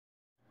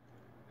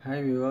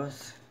Hi viewers,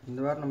 இந்த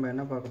வாரம் நம்ம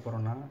என்ன பார்க்க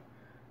போகிறோம்னா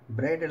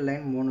பிரைடல்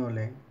லைன் மோனோ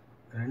லைன்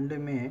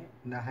ரெண்டுமே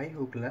இந்த ஹை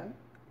ஹூக்கில்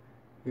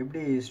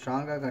எப்படி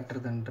ஸ்ட்ராங்காக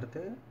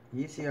கட்டுறதுன்றது,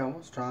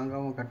 ஈஸியாகவும்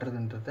ஸ்ட்ராங்காகவும்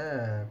கட்டுறதுன்றத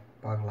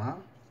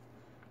பார்க்கலாம்.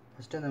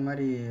 ஃபஸ்ட்டு இந்த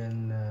மாதிரி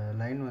இந்த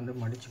லைன் வந்து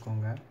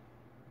மடிச்சுக்கோங்க.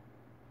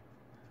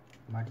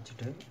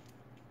 மடிச்சுட்டு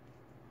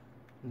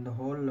இந்த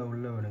ஹோலில்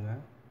உள்ளே விடுங்க.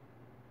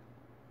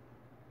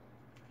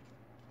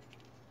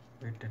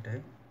 விட்டுட்டு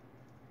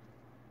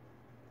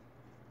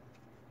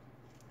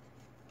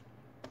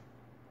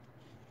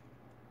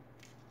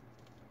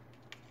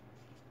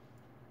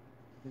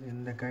இது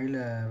இந்த கையில்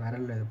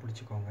விரலில் இது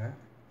பிடிச்சிக்கோங்க.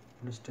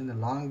 பிடிச்சிட்டு இந்த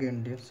லாங்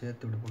எண்டையும்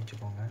சேர்த்து இப்படி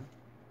பிடிச்சிக்கோங்க.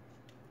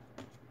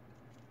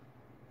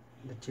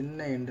 இந்த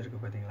சின்ன எண்டு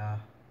இருக்குது பார்த்தீங்களா,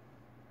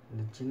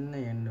 இந்த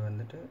சின்ன எண்டு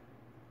வந்துட்டு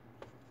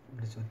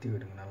இப்படி சுற்றி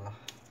விடுங்க நல்லா.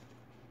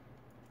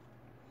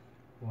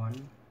 1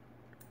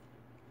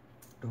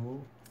 2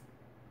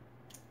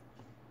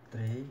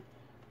 3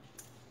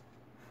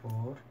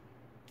 4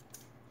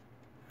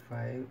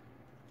 5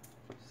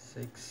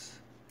 6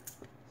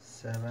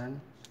 7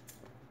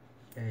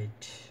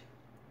 8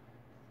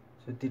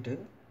 சுற்றிட்டு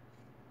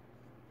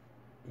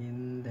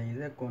இந்த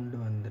இதை கொண்டு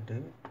வந்துட்டு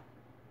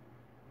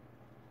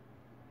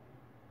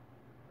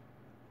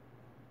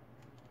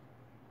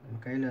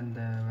நம்ம கையில்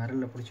அந்த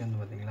விரலில் பிடிச்சி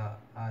வந்து பார்த்தீங்களா,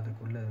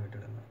 அதுக்குள்ளே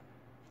விட்டுடுங்க.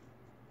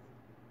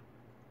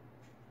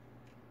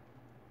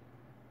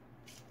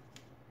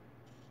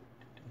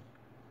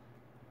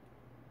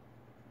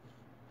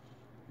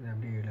 இதை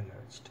அப்படியே இழுங்க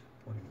வச்சுட்டு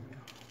பொறுமையாக.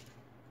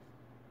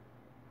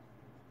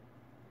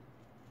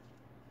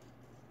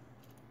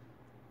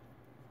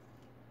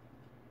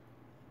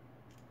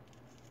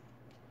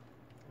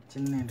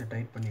 சின்ன எண்டை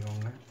டைட்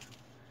பண்ணிக்கோங்க.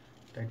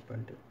 டைட்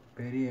பண்ணிட்டு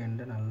பெரிய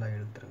எண்டை நல்லா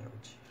இழுத்துருங்க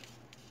வச்சு.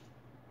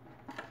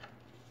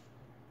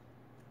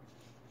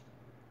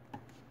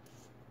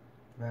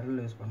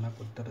 விரல் யூஸ் பண்ணால்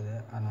குத்துறது,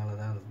 அதனால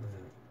தான் அது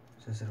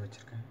சிசர்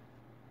வச்சுருக்கேன்.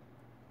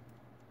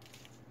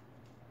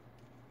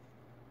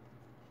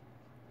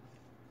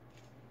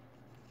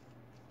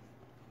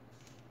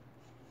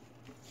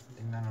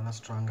 பார்த்திங்கன்னா நல்லா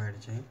ஸ்ட்ராங்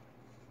ஆகிடுச்சு.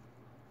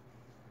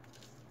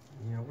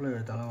 எவ்வளோ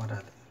எடுத்தாலும்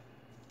வராது.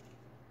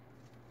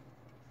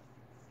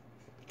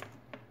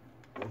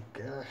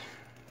 ஓகே,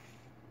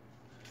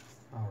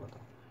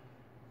 அவ்வளோதான்.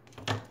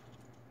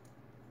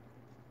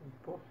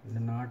 இப்போது இந்த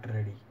நாட்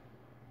ரெடி.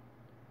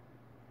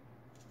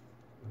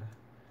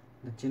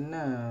 இந்த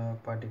சின்ன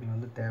பார்ட்டிகள்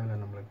வந்து தேவையில்லை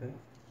நம்மளுக்கு.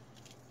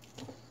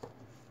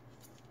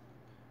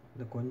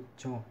 இது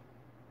கொஞ்சம்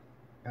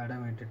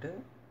இடம் விட்டுட்டு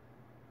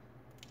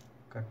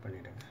கட்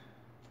பண்ணிவிடுங்க.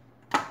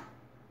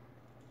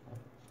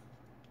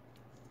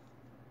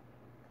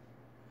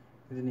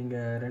 இது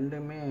நீங்கள்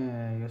ரெண்டுமே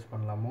யூஸ்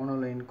பண்ணலாம். மோனோ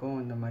லைனுக்கும்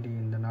இந்த மாதிரி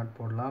இந்த நாட்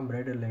போடலாம்,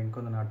 பிரைடல்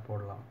லைனுக்கும் இந்த நாட்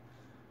போடலாம்.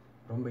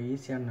 ரொம்ப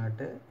ஈஸியான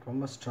நாட்டு,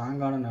 ரொம்ப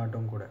ஸ்ட்ராங்கான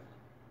நாட்டும் கூட.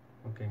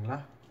 ஓகேங்களா?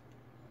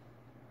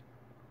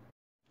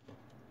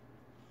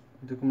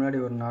 இதுக்கு முன்னாடி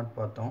ஒரு நாட்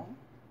பார்த்தோம்.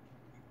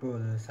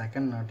 இப்போது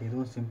செகண்ட் நாட்.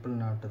 இதுவும் சிம்பிள்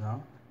நாட்டு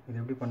தான். இது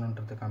எப்படி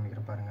பண்ணுன்றது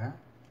காமிக்கிறேன் பாருங்கள்.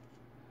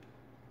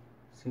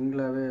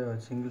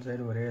 சிங்கிள்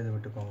சைடு ஒரே இது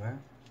விட்டுக்கோங்க.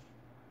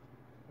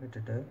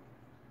 விட்டுட்டு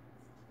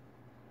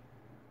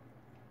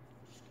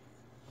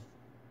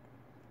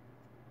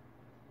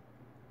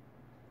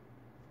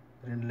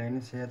ரெண்டு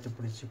லைனும் சேர்த்து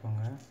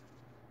பிடிச்சிக்கோங்க.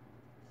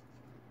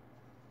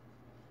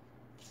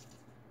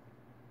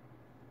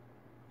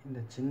 இந்த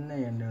சின்ன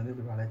எண்ணெய் வந்து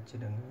இப்படி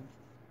வளைச்சிடுங்க.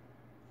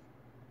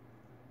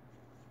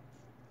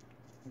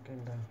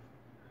 ஓகேங்களா?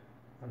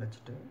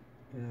 வளைச்சிட்டு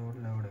இது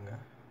உள்ள விடுங்க.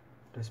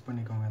 ட்ரெஸ்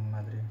பண்ணிக்கோங்க. இந்த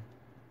மாதிரி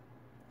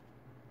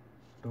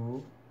 2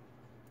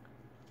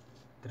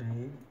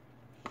 3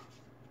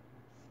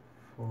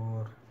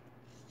 4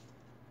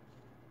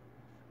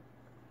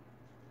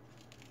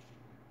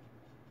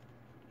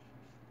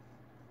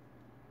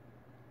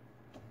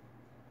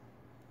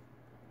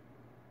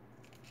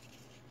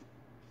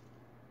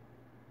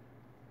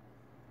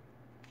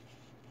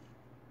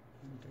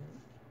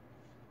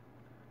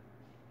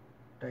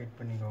 டைட்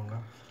பண்ணிக்கோங்க.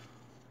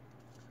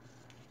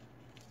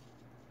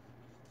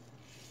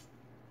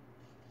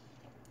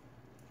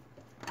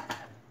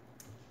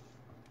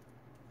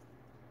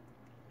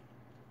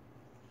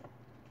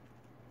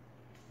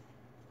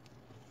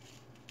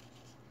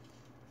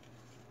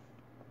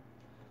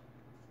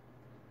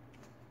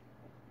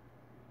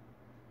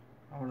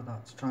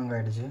 அவ்வளோதான், ஸ்ட்ராங்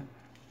ஆகிடுச்சு.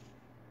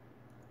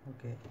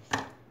 ஓகே,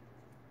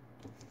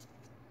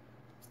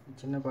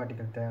 சின்ன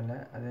பார்ட்டிகள் தேவையில்லை.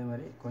 அதே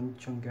மாதிரி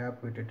கொஞ்சம்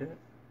கேப் விட்டுட்டு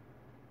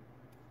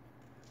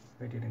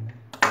வெட்டிடுங்க.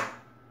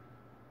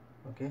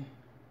 ஓகே,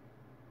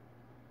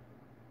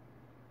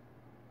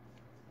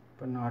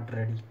 இப்போ நாட்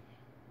ரெடி.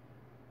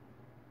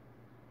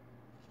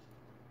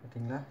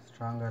 பார்த்தீங்களா,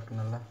 ஸ்ட்ராங்காக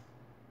இருக்கும். நல்லா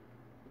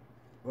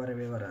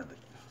வரவே வராது.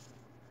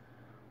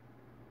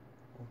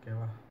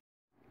 ஓகேவா?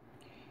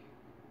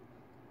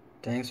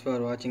 Thanks for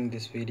watching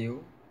this video.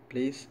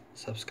 Please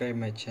subscribe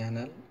my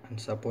channel and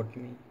support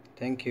me.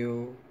 Thank you.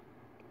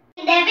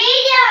 இந்த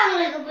வீடியோ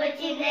உங்களுக்கு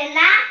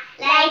பிடிச்சிருந்தா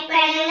லைக்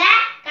பண்ணுங்க,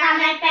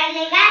 கமெண்ட்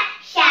பண்ணுங்க.